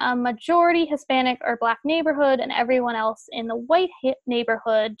in a majority Hispanic or Black neighborhood and everyone else in the white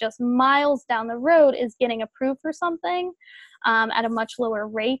neighborhood just miles down the road is getting approved for something at a much lower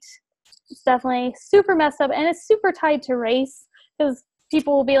rate, it's definitely super messed up, and it's super tied to race, because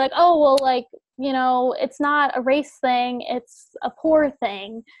people will be like, oh, well, like, it's not a race thing, it's a poor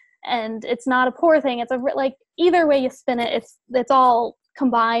thing, and it's not a poor thing, it's like, either way you spin it, it's all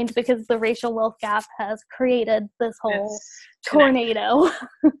combined, because the racial wealth gap has created this whole tornado.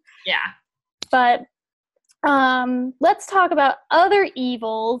 Yeah. But let's talk about other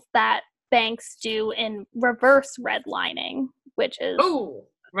evils that banks do in reverse redlining, which is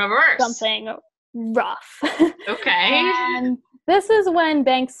reverse something rough. Okay. And this is when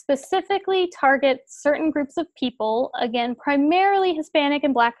banks specifically target certain groups of people, again, primarily Hispanic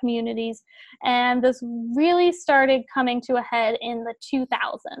and Black communities, and this really started coming to a head in the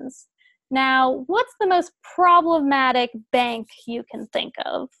 2000s. Now, what's the most problematic bank you can think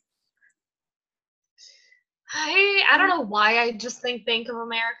of? I don't know why I just think Bank of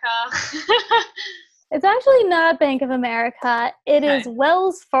America. It's actually not Bank of America. It is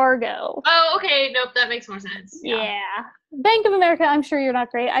Wells Fargo. Oh, okay. Nope, that makes more sense. Yeah. Bank of America, I'm sure you're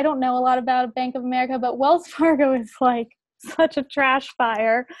not great. I don't know a lot about Bank of America, but Wells Fargo is like such a trash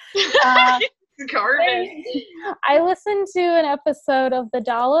fire. Garbage. I listened to an episode of The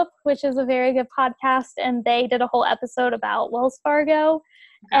Dollop, which is a very good podcast, and they did a whole episode about Wells Fargo.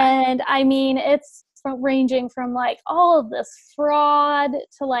 And I mean, it's ranging from like all of this fraud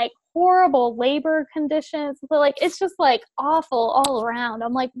to like horrible labor conditions. So, like, it's just like awful all around.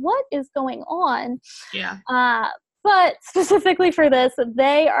 I'm like, what is going on? Yeah. But specifically for this,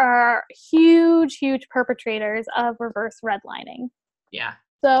 they are huge, huge perpetrators of reverse redlining. Yeah.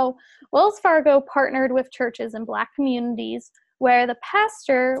 So Wells Fargo partnered with churches in Black communities where the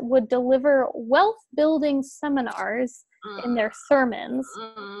pastor would deliver wealth building seminars in their sermons,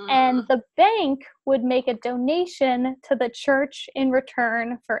 and the bank would make a donation to the church in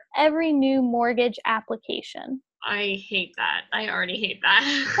return for every new mortgage application. I hate that. I already hate that.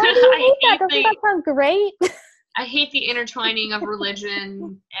 Why do you hate that? Doesn't that sound great? I hate the intertwining of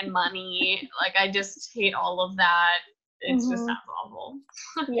religion and money. Like, I just hate all of that. It just sounds awful.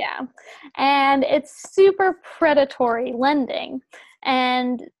 Yeah. And it's super predatory lending.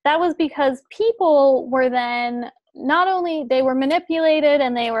 And that was because people were then not only they were manipulated,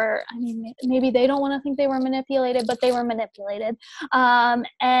 and they were, I mean, maybe they don't want to think they were manipulated, but they were manipulated.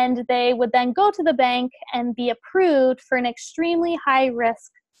 And they would then go to the bank and be approved for an extremely high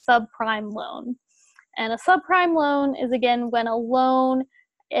risk subprime loan. And a subprime loan is, again, when a loan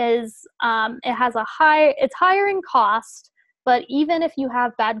is, it's higher in cost, but even if you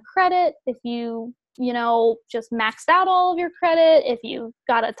have bad credit, if you just maxed out all of your credit, if you've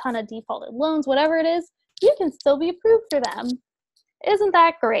got a ton of defaulted loans, whatever it is, you can still be approved for them. Isn't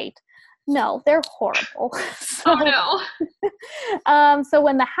that great? No, they're horrible. Oh no. So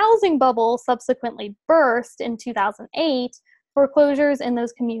when the housing bubble subsequently burst in 2008, foreclosures in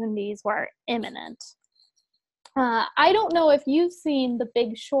those communities were imminent. I don't know if you've seen The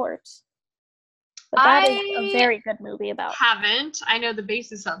Big Short, but that is a very good movie about it. Haven't. I know the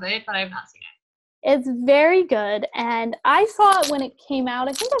basis of it, but I have not seen it. It's very good, and I saw it when it came out.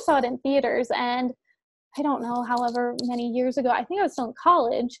 I think I saw it in theaters, and I don't know, however many years ago. I think I was still in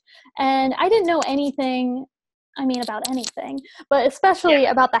college, and I didn't know anything, about anything, but especially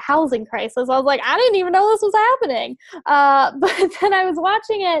about the housing crisis. I was like, I didn't even know this was happening. But then I was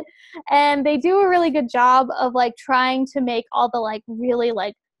watching it, and they do a really good job of like trying to make all the like really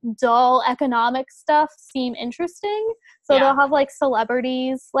like dull economic stuff seem interesting. So they'll have like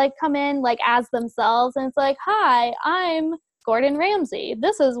celebrities like come in like as themselves, and it's like, hi, I'm Gordon Ramsay.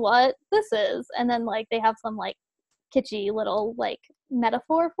 This is what this is. And then like they have some like kitschy little like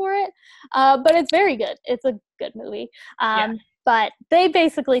metaphor for it. But it's very good. It's a good movie. But they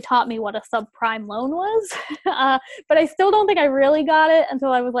basically taught me what a subprime loan was. But I still don't think I really got it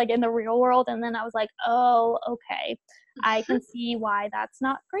until I was like in the real world. And then I was like, oh, okay. I can see why that's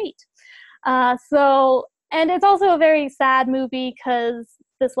not great. And it's also a very sad movie because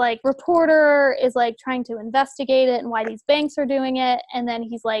this like reporter is like trying to investigate it and why these banks are doing it. And then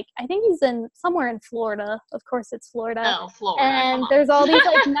he's like, I think he's in somewhere in Florida. Of course it's Florida. Oh, Florida. And there's all these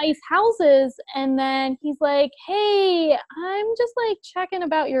like nice houses. And then he's like, hey, I'm just like checking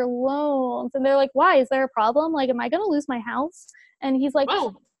about your loans. And they're like, why? Is there a problem? Like, am I going to lose my house? And he's like,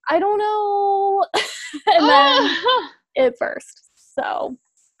 I don't know. And then it burst. So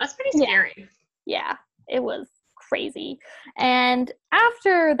that's pretty scary. Yeah, it was crazy. And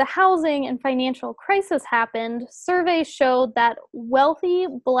after the housing and financial crisis happened, surveys showed that wealthy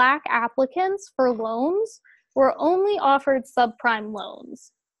Black applicants for loans were only offered subprime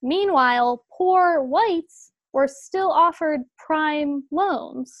loans. Meanwhile, poor whites were still offered prime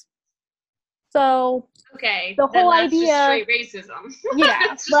loans. So the whole idea, just straight racism.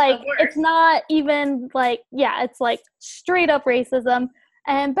 Yeah, like it's not even like, it's like straight up racism.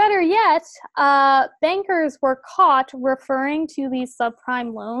 And better yet, bankers were caught referring to these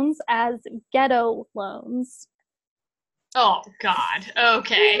subprime loans as ghetto loans. Oh God.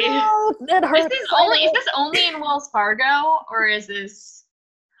 Okay. That hurts. Is this only in Wells Fargo, or is this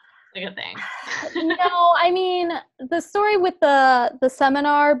like a thing? No, I mean the story with the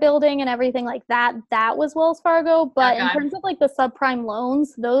seminar building and everything like that was Wells Fargo, but in terms of like the subprime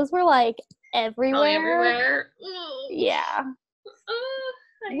loans, those were like everywhere. Yeah.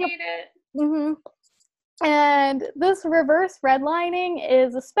 I hate it. Mm-hmm. And this reverse redlining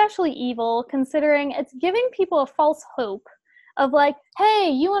is especially evil considering it's giving people a false hope of like, hey,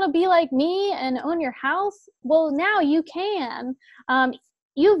 you want to be like me and own your house? Well, now you can.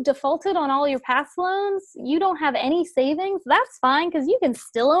 You've defaulted on all your past loans. You don't have any savings. That's fine because you can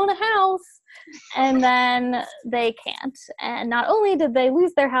still own a house. And then they can't. And not only did they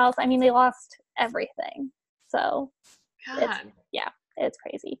lose their house, they lost everything. So, it's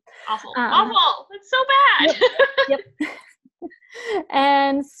crazy. Awful. Awful. It's so bad. Yep.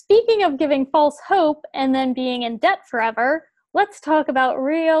 And speaking of giving false hope and then being in debt forever, let's talk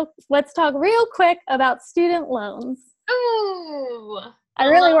real quick about student loans. Ooh. I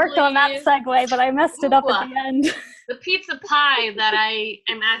really worked on that segue, but I messed it up at the end. The pizza pie that I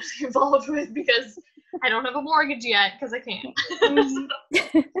am actually involved with because I don't have a mortgage yet because I can't.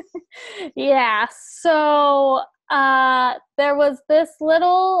 Yeah. So there was this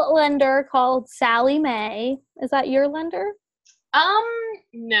little lender called Sallie Mae. Is that your lender?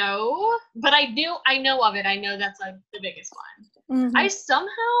 No, but I know of it. I know that's like the biggest one. Mm-hmm. I somehow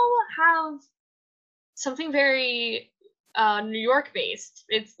have something very New York based.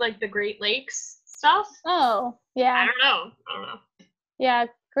 It's like the Great Lakes stuff. Oh, yeah. I don't know. Yeah,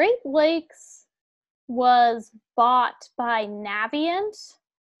 Great Lakes was bought by Navient,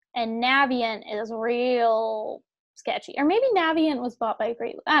 and Navient is real sketchy. Or maybe Navient was bought by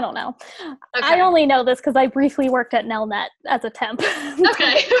Great. I don't know. Okay. I only know this because I briefly worked at Nelnet as a temp.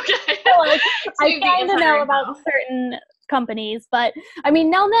 Okay. So, like, I kind of know about certain companies, but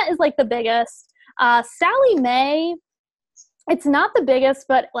Nelnet is like the biggest. Sallie Mae, it's not the biggest,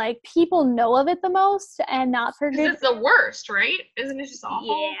 but like people know of it the most, and not for good. It's the worst, right? Isn't it just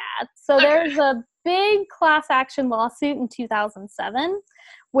awful? Yeah. So there's a big class action lawsuit in 2007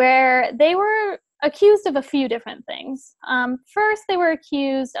 where they were accused of a few different things. First, they were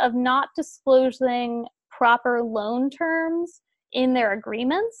accused of not disclosing proper loan terms in their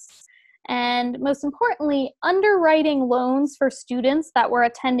agreements, and most importantly, underwriting loans for students that were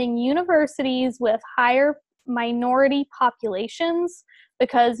attending universities with higher minority populations,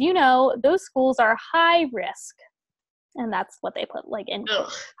 because those schools are high risk, and that's what they put like in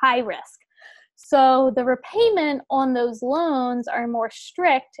high risk. So the repayment on those loans are more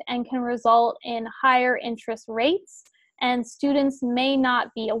strict and can result in higher interest rates, and students may not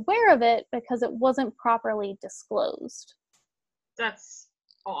be aware of it because it wasn't properly disclosed. That's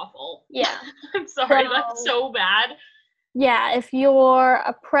awful. Yeah. I'm sorry, that's so bad. Yeah, if you're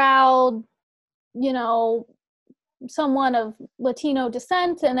a proud you know, someone of Latino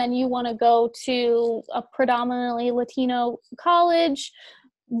descent and then you want to go to a predominantly Latino college,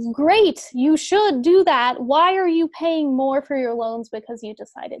 great, you should do that. Why are you paying more for your loans because you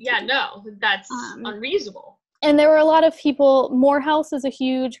decided to? Yeah, no, that's unreasonable. And there were a lot of people. Morehouse is a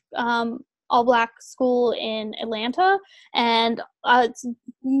huge all-black school in Atlanta, and it's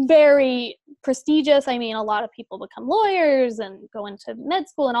very prestigious. I mean, a lot of people become lawyers and go into med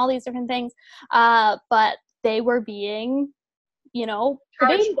school and all these different things, but they were being, you know,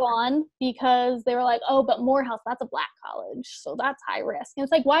 debated on because they were like, oh, but Morehouse, that's a black college, so that's high risk. And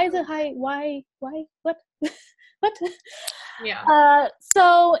it's like, why is it high? Why, what? What? Yeah.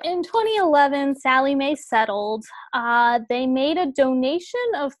 So in 2011, Sallie Mae settled. They made a donation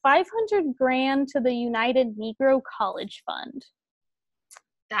of $500,000 to the United Negro College Fund.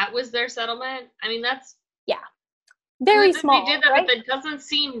 That was their settlement? I mean, that's... Yeah. Very small, they did that, right? But that doesn't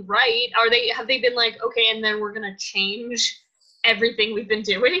seem right. Have they been like, okay, and then we're going to change everything we've been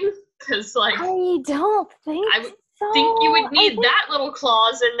doing? Because, like... I don't think so. Think you would need that little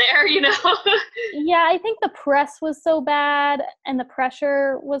clause in there, you know? Yeah, I think the press was so bad and the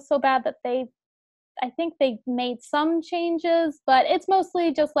pressure was so bad that I think they made some changes, but it's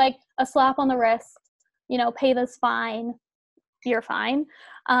mostly just like a slap on the wrist, you know, pay this fine, you're fine.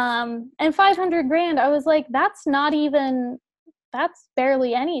 And $500,000, I was like, that's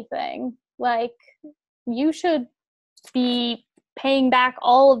barely anything. Like, you should be paying back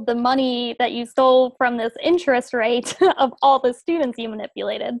all of the money that you stole from this interest rate of all the students you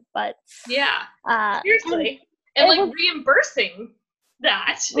manipulated. But yeah, seriously. And like reimbursing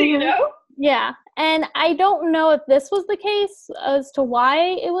that, you know? Yeah. And I don't know if this was the case as to why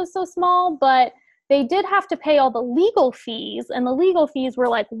it was so small, but they did have to pay all the legal fees, and the legal fees were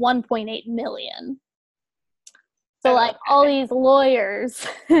like $1.8 million. So like all these lawyers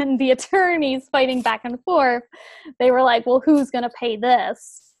and the attorneys fighting back and forth, they were like, well, who's going to pay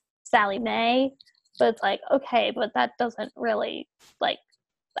this? Sallie Mae? But it's like, okay, but that doesn't really, like,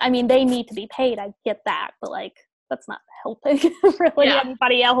 I mean, they need to be paid. I get that. But like, that's not helping really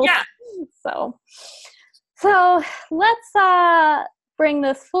anybody else. Yeah. So let's bring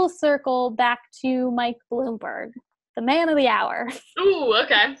this full circle back to Mike Bloomberg, the man of the hour. Ooh,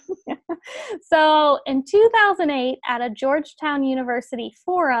 okay. So in 2008, at a Georgetown University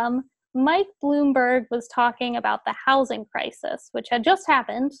forum, Mike Bloomberg was talking about the housing crisis, which had just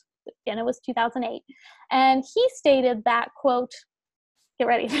happened. Again, it was 2008. And he stated that, quote, get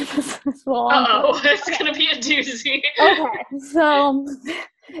ready for this. It's going to be a doozy. Okay, so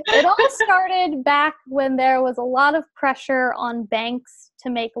it all started back when there was a lot of pressure on banks to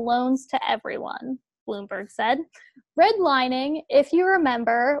make loans to everyone, Bloomberg said. Redlining, if you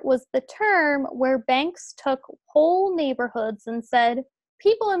remember, was the term where banks took whole neighborhoods and said,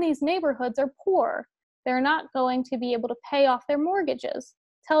 people in these neighborhoods are poor. They're not going to be able to pay off their mortgages.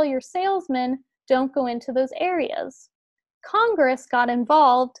 Tell your salesmen, don't go into those areas. Congress got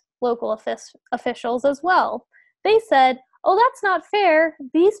involved, local officials as well. They said, oh, that's not fair.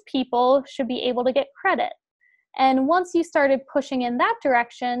 These people should be able to get credit. And once you started pushing in that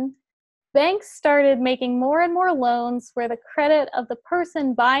direction, banks started making more and more loans where the credit of the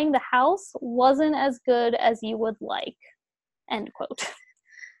person buying the house wasn't as good as you would like. End quote.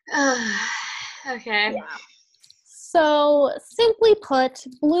 Okay. Yeah. So, simply put,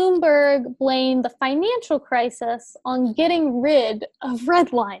 Bloomberg blamed the financial crisis on getting rid of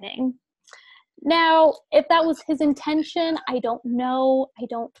redlining. Now, if that was his intention, I don't know. I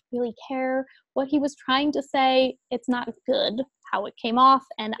don't really care what he was trying to say. It's not good how it came off,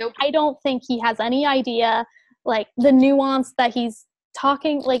 and nope. I don't think he has any idea, like, the nuance that he's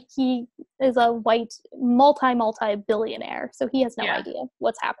talking. Like, he is a white multi-billionaire, so he has no idea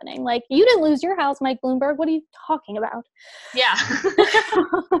what's happening. Like, you didn't lose your house, Mike Bloomberg. What are you talking about? Yeah.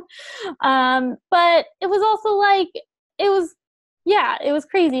 But it was also like, it was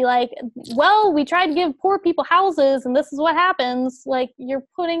crazy. Like, well, we tried to give poor people houses and this is what happens. Like, you're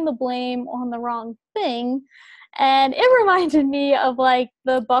putting the blame on the wrong thing. And it reminded me of like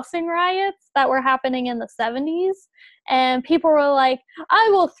the busing riots that were happening in the 70s. And people were like, I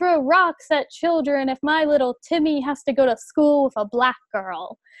will throw rocks at children if my little Timmy has to go to school with a black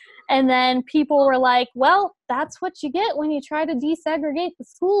girl. And then people were like, well, that's what you get when you try to desegregate the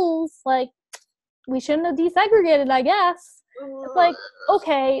schools. Like, we shouldn't have desegregated, I guess. It's like,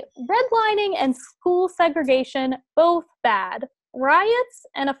 okay, redlining and school segregation, both bad. Riots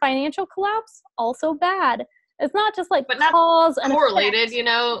and a financial collapse, also bad. It's not just like but cause and correlated, effect. you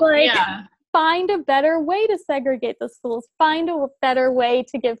know? Like, yeah. find a better way to segregate the schools, find a better way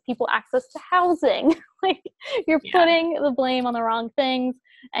to give people access to housing. Like, you're putting the blame on the wrong things,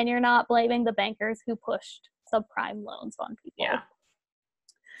 and you're not blaming the bankers who pushed subprime loans on people. Yeah.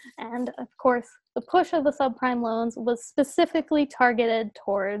 And of course, the push of the subprime loans was specifically targeted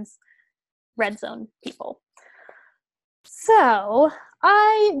towards red zone people. So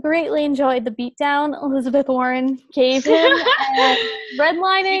I greatly enjoyed the beatdown Elizabeth Warren gave him. And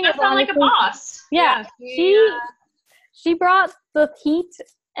redlining. She does sound like a boss. Yeah, she brought the heat,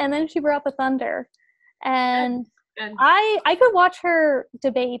 and then she brought the thunder. And I could watch her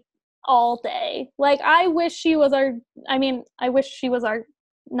debate all day. Like, I wish she was our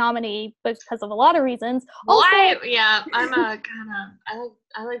nominee because of a lot of reasons. Well, also,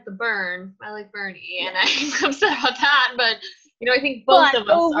 I like the burn. I like Bernie, and I'm upset about that. But I think both of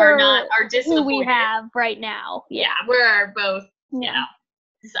us are disappointed. Who we have right now. Yeah, we're both. Yeah.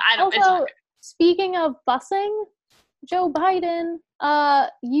 Also, speaking of busing, Joe Biden,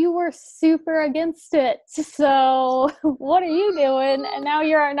 you were super against it. So what are you doing? And now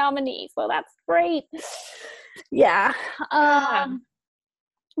you're our nominee. So that's great. Yeah.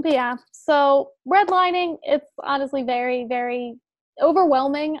 But yeah, so redlining, it's honestly very, very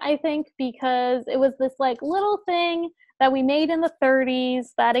overwhelming, I think, because it was this like little thing that we made in the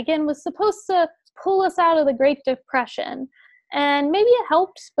 30s that, again, was supposed to pull us out of the Great Depression. And maybe it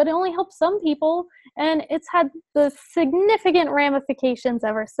helped, but it only helped some people. And it's had the significant ramifications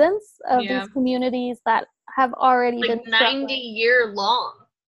ever since of these communities that have already been 90-year-long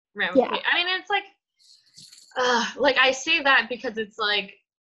ramifications. Yeah. I mean, it's like I say that because it's like,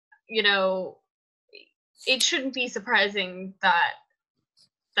 it shouldn't be surprising that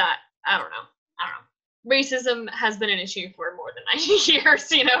I don't know. Racism has been an issue for more than 90 years,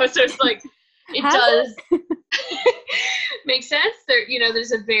 so it's like, it does make sense.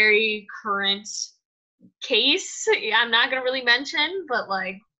 There's a very current case, I'm not going to really mention, but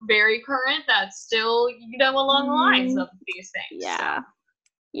like very current, that's still, along the lines of these things. Yeah. So.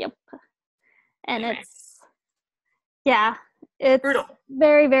 Yep. And it's brutal.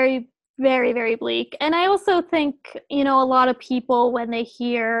 Very, very, very, very bleak. And I also think, a lot of people, when they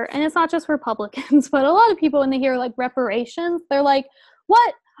hear, and it's not just Republicans, but a lot of people, when they hear like reparations, they're like,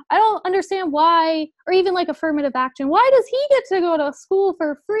 what? I don't understand why, or even like affirmative action. Why does he get to go to school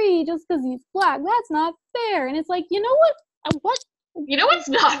for free just because he's Black? That's not fair. And it's like, you know what? What? It's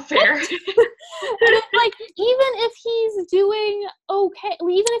not fair. And it's like, even if he's doing okay,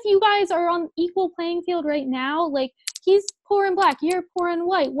 even if you guys are on equal playing field right now, like, he's poor and Black, you're poor and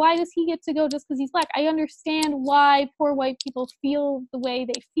white. Why does he get to go just because he's Black? I understand why poor white people feel the way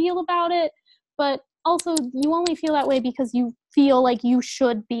they feel about it, but also you only feel that way because you feel like you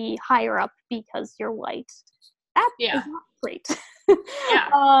should be higher up because you're white. That is not great.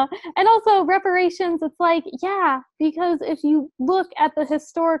 Yeah. And also reparations, it's like, because if you look at the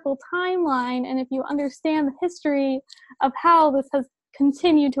historical timeline and if you understand the history of how this has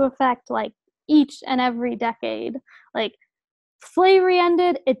continued to affect like each and every decade, like slavery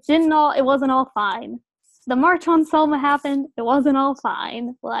ended, it wasn't all fine. The March on Selma happened, it wasn't all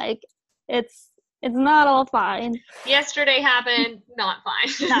fine. Like, it's not all fine. Yesterday happened, not fine.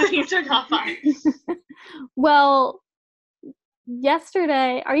 Things are not fine. Well,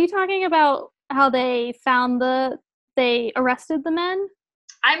 yesterday, are you talking about how they arrested the men?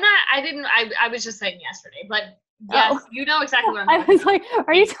 I was just saying yesterday, but yes, you know exactly what I'm talking about. I was like,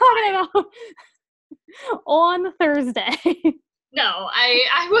 are you talking about on Thursday? No,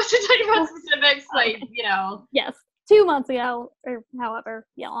 I wasn't talking about specifics, like, Yes, 2 months ago, or however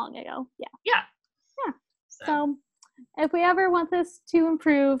long ago. Yeah. So if we ever want this to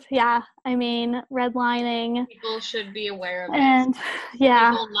improve, redlining. People should be aware of it. And,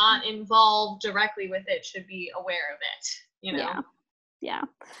 people not involved directly with it should be aware of it, Yeah.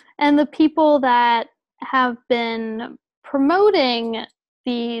 And the people that have been promoting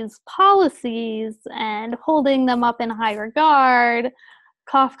these policies and holding them up in high regard,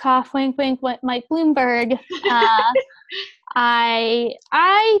 cough, cough, wink, wink, Mike Bloomberg, I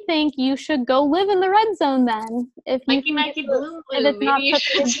think you should go live in the red zone then. If you Mikey Bloom, if it's not maybe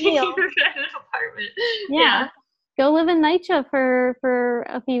such a big deal. Apartment. Yeah. Go live in NYCHA for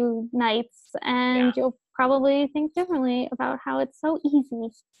a few nights, and you'll probably think differently about how it's so easy.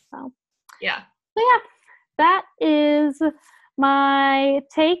 So that is my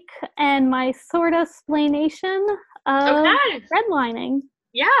take and my sort of explanation of redlining.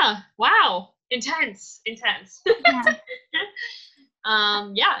 Yeah. Wow. Intense. Yeah.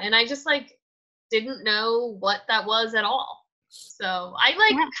 And I just didn't know what that was at all. So I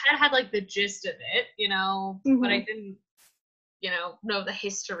kind of had the gist of it, but I didn't know the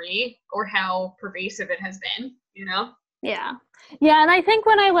history or how pervasive it has been, Yeah. Yeah, and I think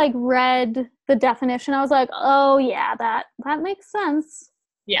when I like read the definition, I was like, oh yeah, that makes sense.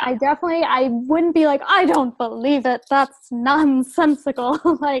 Yeah. I wouldn't be like, I don't believe it. That's nonsensical.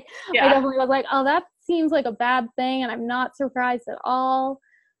 Like, Yeah. I definitely was like, oh, that seems like a bad thing, and I'm not surprised at all.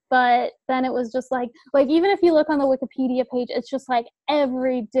 But then it was just like even if you look on the Wikipedia page, it's just like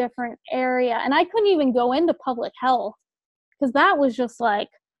every different area. And I couldn't even go into public health because that was just like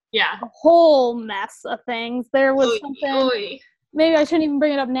Yeah. a whole mess of things. There was something, oy. maybe I shouldn't even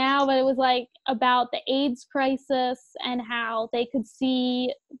bring it up now, but it was like about the AIDS crisis and how they could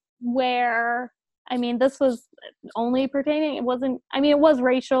see where, I mean, this was only pertaining, it was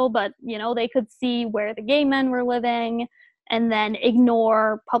racial, but, they could see where the gay men were living and then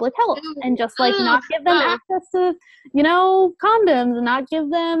ignore public health and just like not give them access to, condoms and not give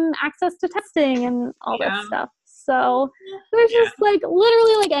them access to testing and all this stuff. So there's just like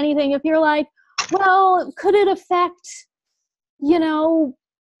literally like anything. If you're like, well, could it affect,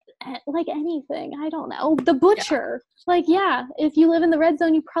 like anything? I don't know. The butcher. Like, yeah, if you live in the red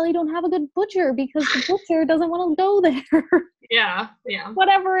zone, you probably don't have a good butcher because the butcher doesn't want to go there. Yeah.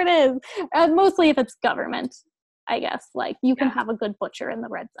 Whatever it is. Mostly if it's government, I guess. Like, you can have a good butcher in the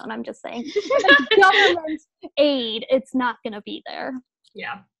red zone. I'm just saying. If it's government aid, it's not going to be there.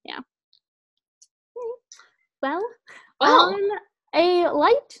 Yeah. Well, on a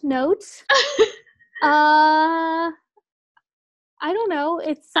light note, I don't know.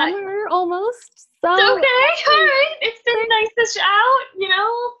 It's summer almost. So okay, all right. It's been nice to out,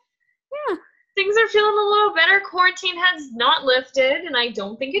 Yeah. Things are feeling a little better. Quarantine has not lifted, and I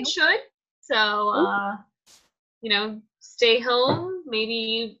don't think it should. So, stay home,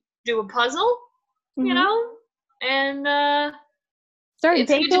 maybe do a puzzle, and Started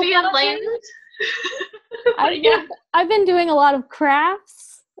it's good to be on land. I've been doing a lot of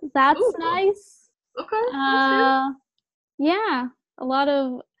crafts. That's nice. Okay. Yeah, a lot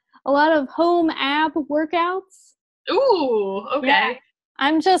of home ab workouts. Ooh, okay. Yeah.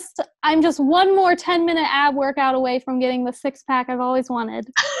 I'm just 1 more 10-minute ab workout away from getting the 6-pack I've always wanted.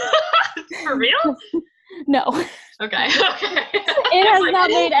 For real? No. Okay. It has not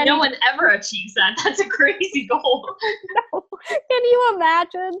made any. No one ever achieves that. That's a crazy goal. No. Can you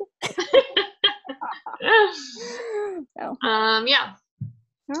imagine? No. Yeah.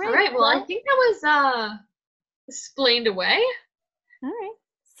 All right. Well, I think that was explained away. All right.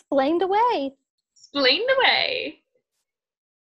 Explained away. Explained away.